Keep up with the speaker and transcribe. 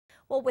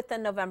Well, with the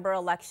November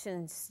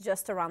elections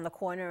just around the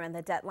corner and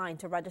the deadline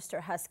to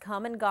register has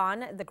come and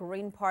gone, the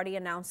Green Party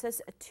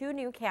announces two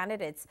new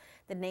candidates.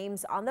 The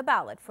names on the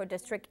ballot for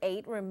District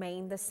 8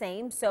 remain the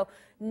same, so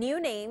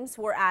new names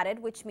were added,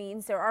 which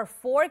means there are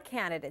four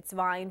candidates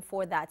vying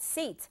for that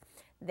seat.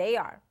 They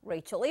are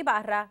Rachel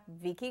Ibarra,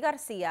 Vicky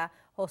Garcia,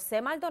 Jose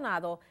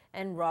Maldonado,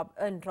 and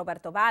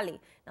Roberto Valli.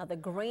 Now, the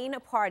Green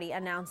Party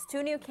announced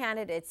two new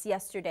candidates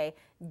yesterday.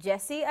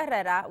 Jesse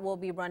Herrera will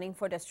be running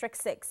for District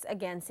 6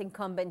 against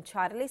incumbent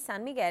Charlie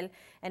San Miguel,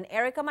 and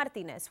Erica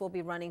Martinez will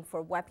be running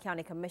for Webb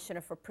County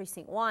Commissioner for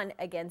Precinct 1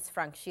 against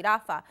Frank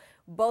Shirafa.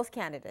 Both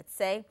candidates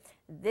say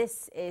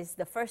this is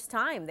the first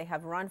time they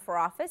have run for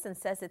office and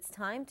says it's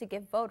time to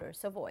give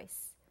voters a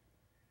voice.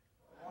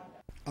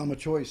 I'm a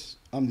choice.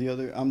 I'm the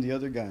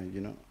other guy,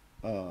 you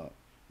know.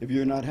 If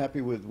you're not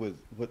happy with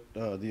what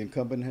the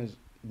incumbent has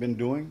been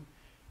doing,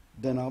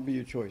 then I'll be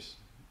your choice.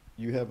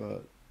 You have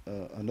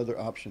another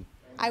option.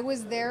 I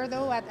was there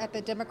though at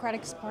the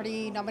Democratic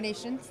Party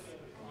nominations,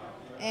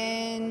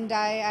 and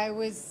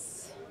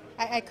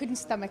I couldn't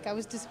stomach. I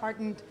was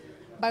disheartened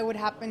by what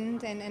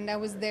happened, and I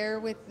was there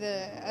with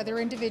the other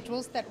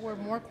individuals that were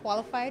more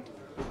qualified,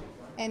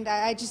 and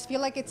I just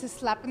feel like it's a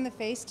slap in the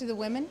face to the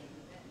women.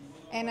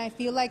 And I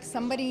feel like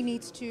somebody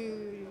needs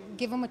to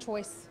give them a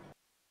choice.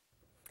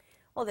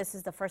 Well, this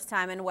is the first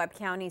time in Webb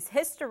County's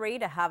history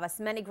to have as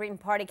many Green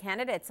Party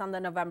candidates on the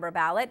November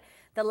ballot.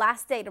 The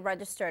last day to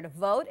register to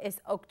vote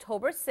is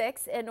October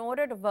 6th. In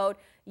order to vote,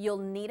 you'll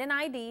need an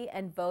ID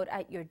and vote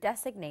at your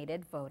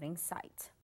designated voting site.